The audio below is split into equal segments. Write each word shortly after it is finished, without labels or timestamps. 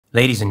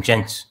Ladies and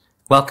gents,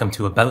 welcome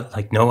to About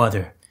Like No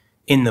Other.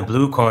 In the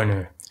blue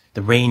corner,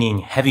 the reigning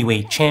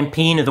heavyweight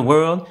champion of the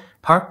world,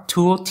 Park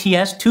Tool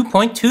TS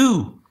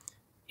 2.2.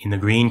 In the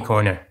green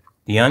corner,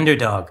 the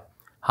underdog,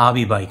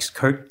 Hobby Bikes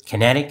Kurt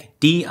Kinetic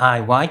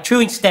DIY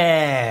Truing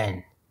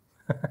Stand.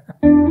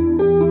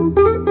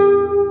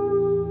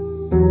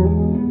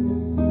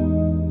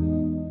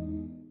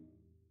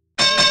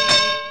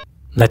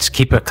 Let's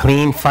keep a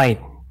clean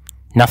fight.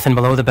 Nothing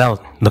below the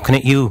belt. Looking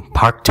at you,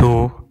 Park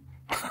Tool.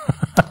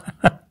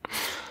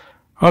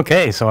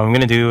 Okay, so I'm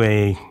going to do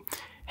a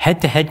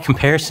head-to-head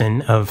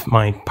comparison of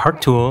my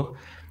Park Tool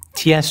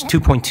TS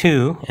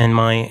 2.2 and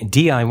my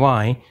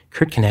DIY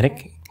Kurt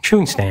Kinetic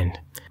Truing Stand.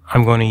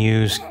 I'm going to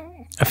use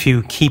a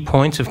few key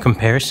points of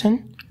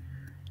comparison.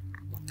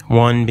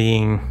 One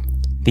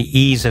being the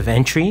ease of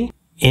entry,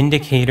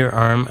 indicator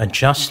arm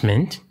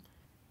adjustment,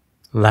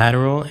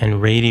 lateral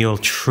and radial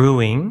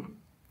truing,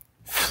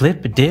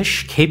 flip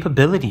dish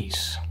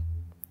capabilities,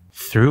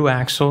 through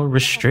axle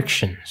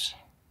restrictions,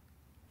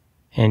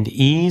 and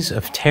ease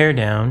of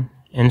teardown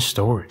and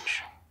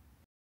storage.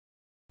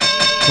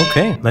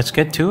 Okay, let's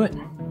get to it.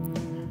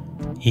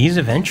 Ease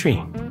of entry.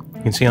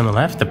 You can see on the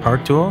left the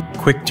Park Tool,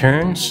 quick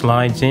turn,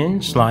 slides in,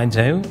 slides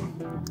out.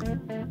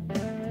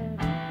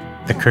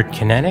 The Kurt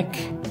Kinetic,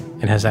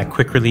 it has that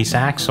quick release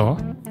axle.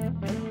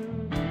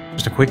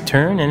 Just a quick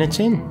turn and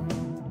it's in.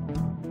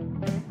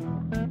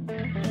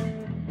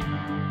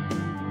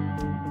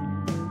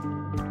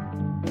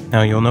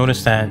 Now you'll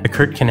notice that the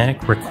Kurt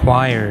Kinetic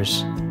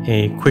requires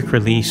a quick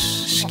release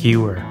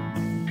skewer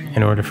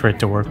in order for it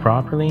to work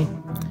properly.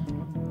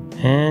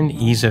 And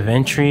ease of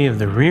entry of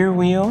the rear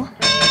wheel.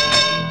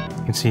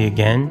 You can see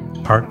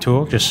again, Park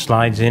Tool just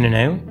slides in and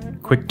out,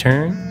 quick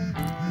turn.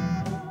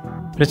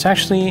 But it's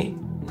actually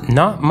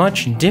not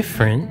much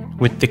different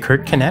with the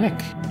Kurt Kinetic.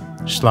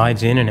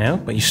 Slides in and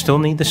out, but you still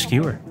need the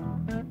skewer.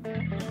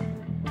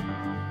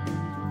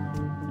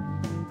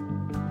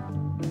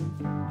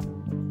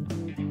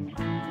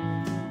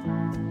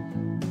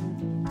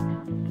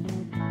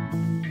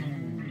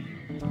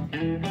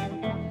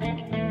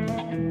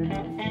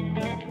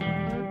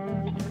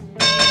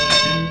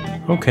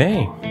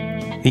 Okay,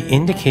 the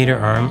indicator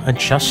arm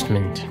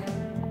adjustment.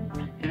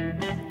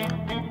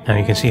 Now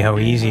you can see how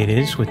easy it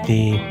is with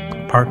the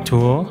Park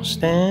Tool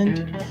stand.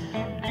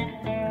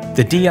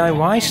 The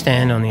DIY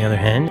stand, on the other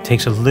hand,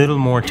 takes a little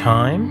more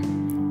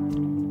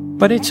time,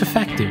 but it's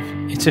effective,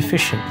 it's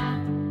efficient.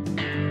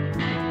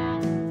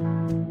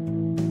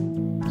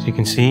 So you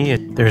can see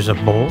there's a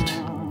bolt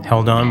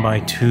held on by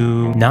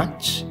two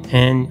nuts,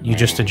 and you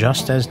just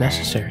adjust as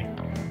necessary.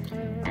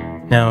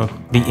 Now,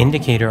 the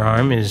indicator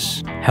arm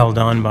is held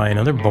on by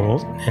another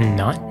bolt and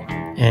nut,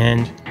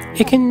 and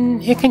it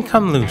can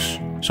come loose.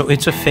 So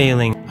it's a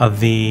failing of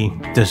the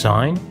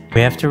design.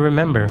 We have to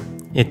remember,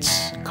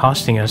 it's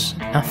costing us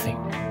nothing.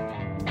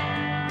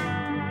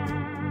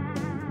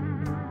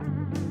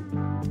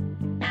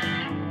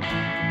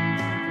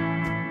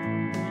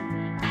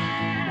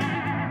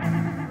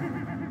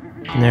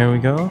 And there we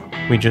go.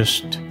 We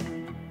just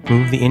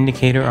move the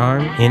indicator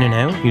arm in and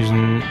out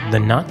using the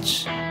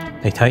nuts.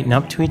 They tighten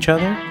up to each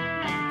other,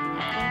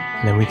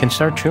 and then we can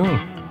start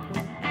truing.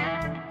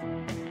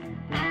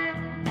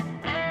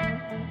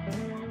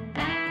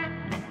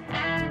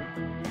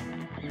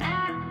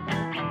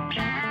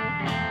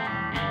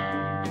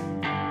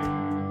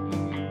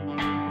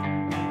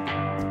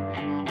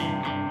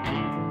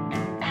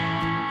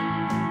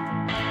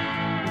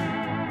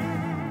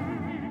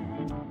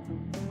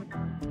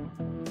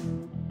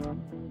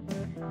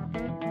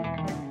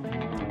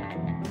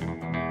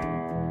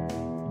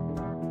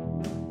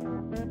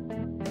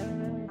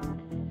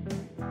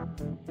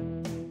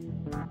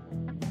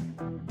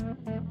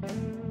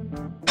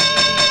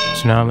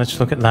 So now let's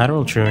look at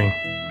lateral truing.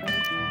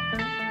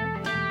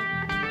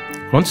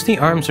 Once the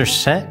arms are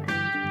set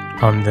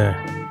on the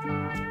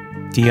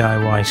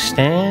DIY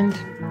stand,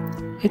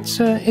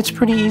 it's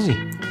pretty easy.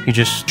 You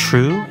just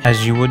true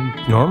as you would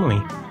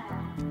normally.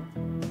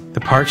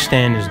 The Park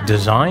stand is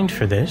designed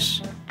for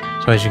this.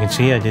 So as you can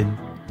see, I did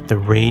the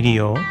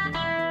radial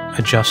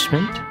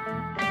adjustment.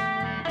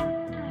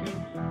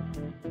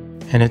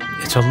 And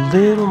it's a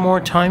little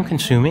more time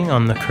consuming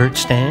on the Kurt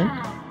stand.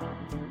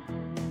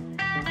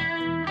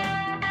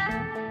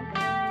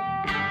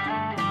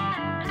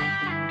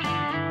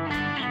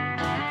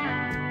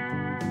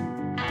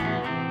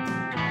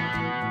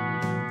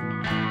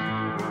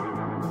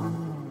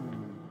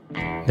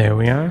 There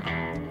we are.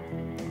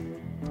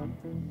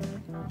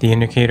 The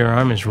indicator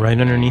arm is right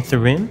underneath the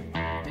rim,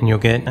 and you'll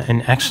get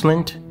an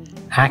excellent,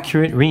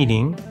 accurate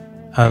reading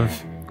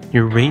of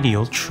your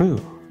radial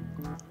true.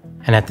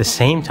 And at the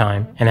same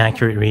time, an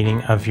accurate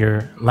reading of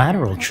your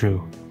lateral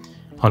true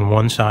on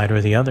one side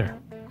or the other,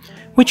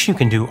 which you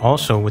can do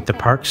also with the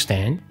Park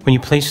stand when you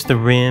place the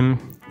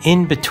rim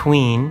in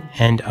between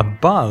and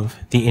above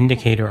the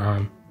indicator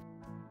arm.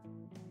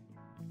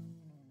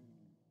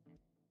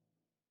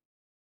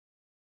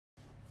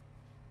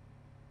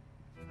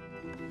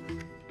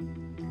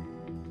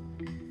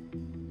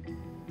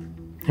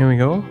 There we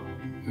go.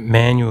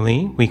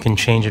 manually, we can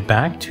change it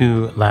back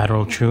to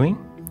lateral truing.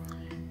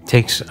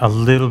 Takes a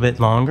little bit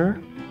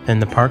longer than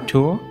the park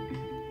tool,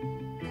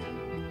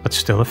 but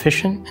still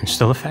efficient and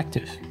still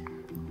effective.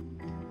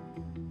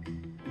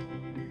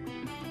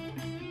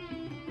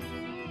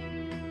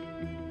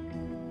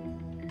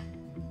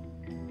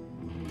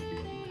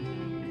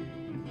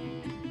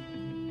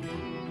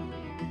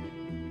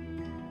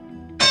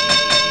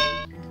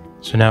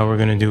 So now we're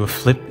going to do a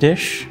flip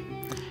dish.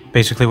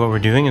 Basically what we're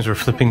doing is we're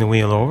flipping the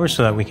wheel over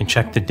so that we can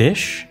check the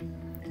dish.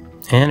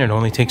 And it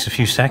only takes a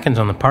few seconds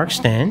on the park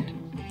stand.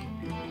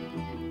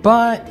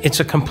 But it's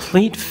a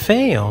complete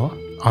fail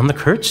on the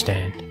Kurt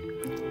stand.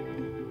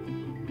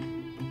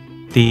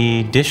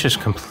 The dish is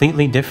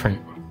completely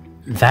different.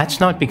 That's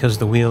not because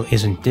the wheel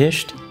isn't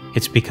dished,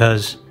 it's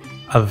because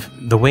of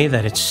the way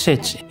that it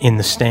sits in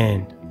the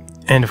stand.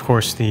 And of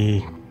course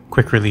the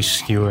quick release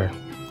skewer.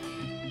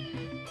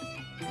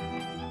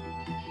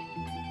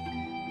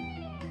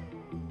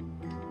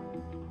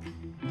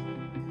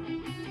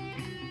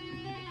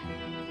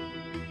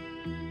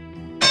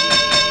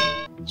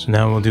 So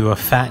now we'll do a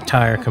fat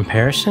tire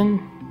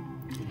comparison.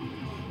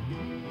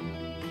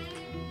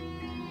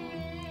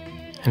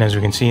 And as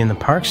we can see in the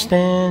park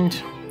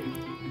stand,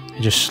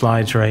 it just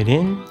slides right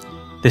in.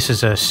 This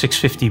is a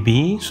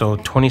 650B, so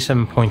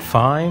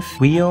 27.5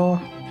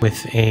 wheel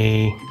with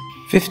a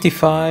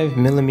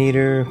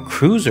 55mm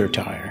cruiser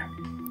tire,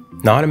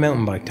 not a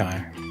mountain bike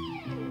tire.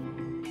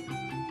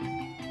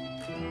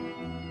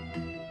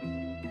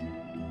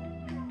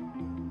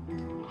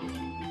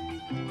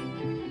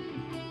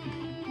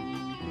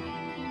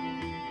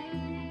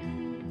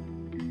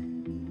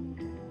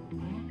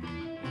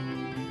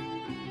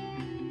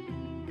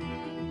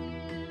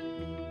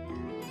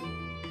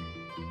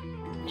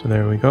 So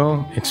there we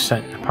go, it's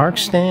set in the park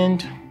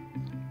stand.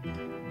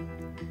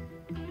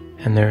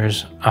 And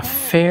there's a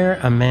fair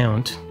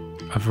amount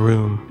of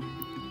room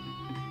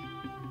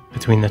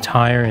between the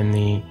tire and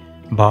the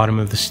bottom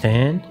of the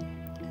stand.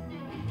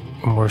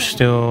 And we're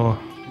still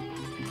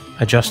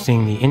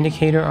adjusting the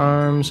indicator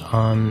arms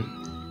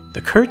on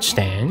the Kurt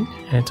stand.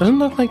 And it doesn't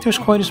look like there's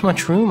quite as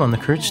much room on the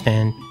Kurt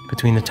stand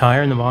between the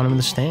tire and the bottom of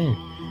the stand.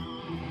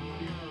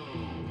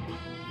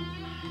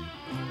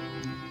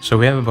 So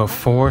we have about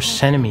 4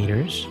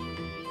 centimeters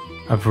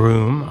of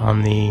room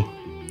on the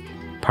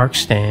park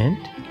stand.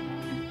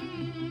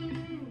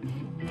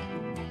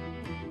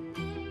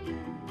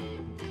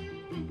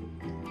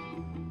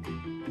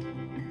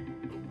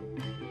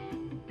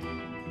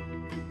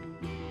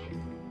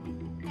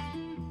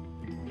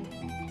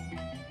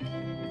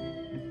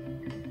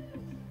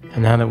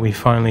 And now that we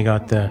finally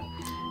got the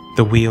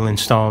wheel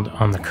installed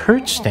on the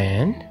Kurt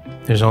stand,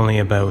 there's only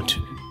about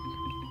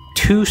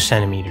 2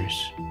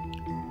 centimeters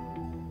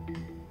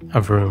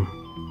of room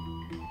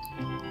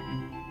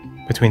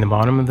between the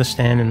bottom of the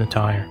stand and the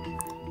tire.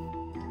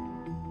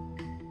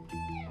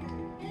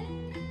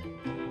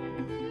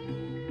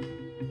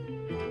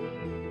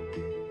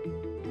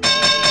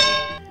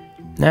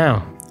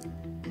 Now,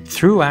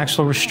 through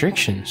axle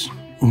restrictions.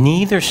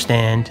 Neither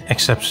stand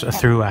accepts a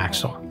through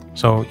axle,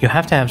 so you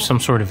have to have some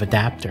sort of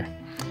adapter.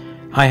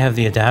 I have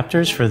the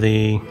adapters for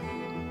the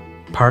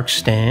park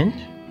stand,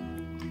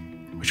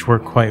 which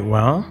work quite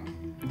well,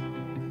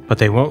 but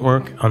they won't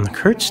work on the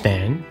Kurt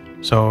stand,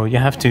 so you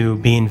have to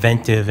be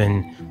inventive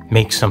and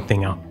make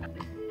something up.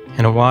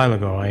 And a while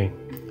ago,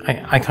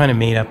 I kind of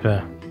made up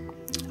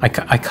I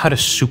cut a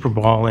super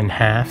ball in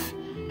half,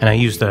 and I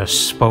used a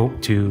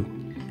spoke to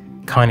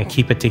kind of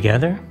keep it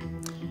together.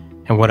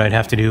 And what I'd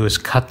have to do is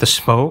cut the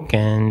spoke,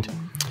 and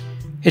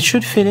it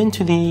should fit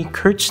into the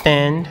Kurt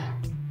stand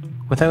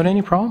without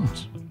any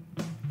problems.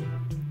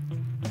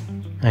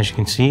 As you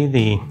can see,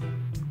 the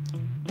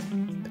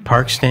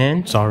park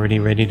stand is already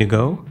ready to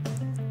go.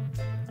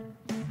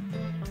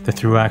 The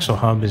through axle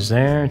hub is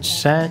there, it's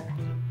set.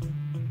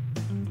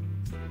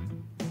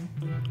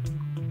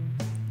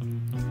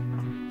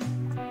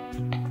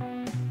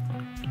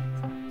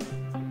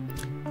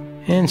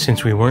 And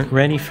since we weren't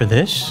ready for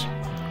this,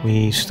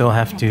 we still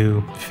have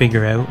to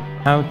figure out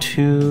how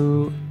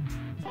to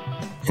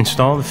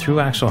install the through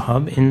axle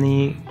hub in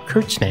the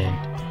Kurt stand.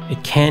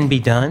 It can be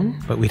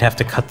done, but we'd have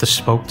to cut the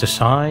spoke to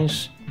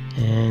size,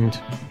 and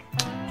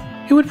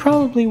it would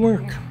probably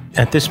work.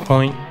 At this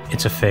point,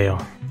 it's a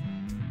fail.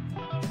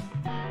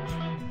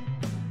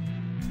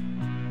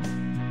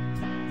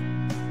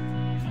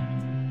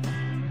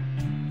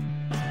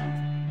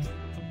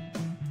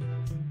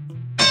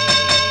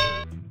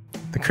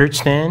 The Kurt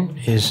stand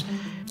is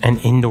an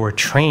indoor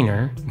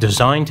trainer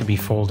designed to be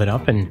folded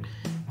up and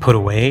put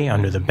away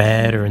under the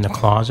bed or in the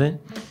closet.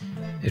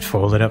 It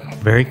folded up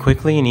very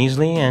quickly and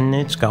easily, and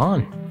it's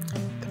gone.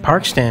 The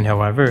park stand,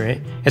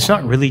 however, it's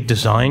not really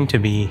designed to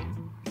be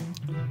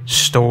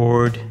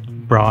stored,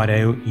 brought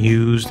out,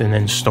 used, and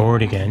then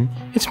stored again.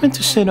 It's meant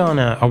to sit on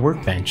a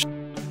workbench.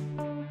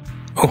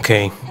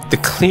 Okay, the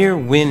clear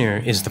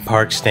winner is the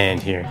park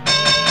stand here.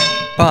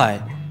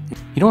 But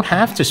you don't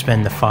have to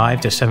spend the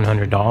 $500 to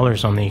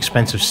 $700 on the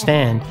expensive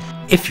stand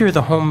if you're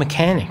the home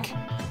mechanic.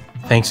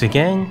 Thanks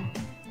again,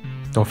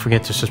 Don't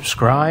forget to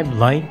subscribe,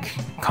 like,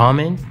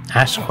 comment,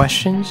 ask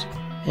questions,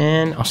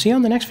 and I'll see you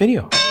on the next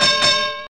video.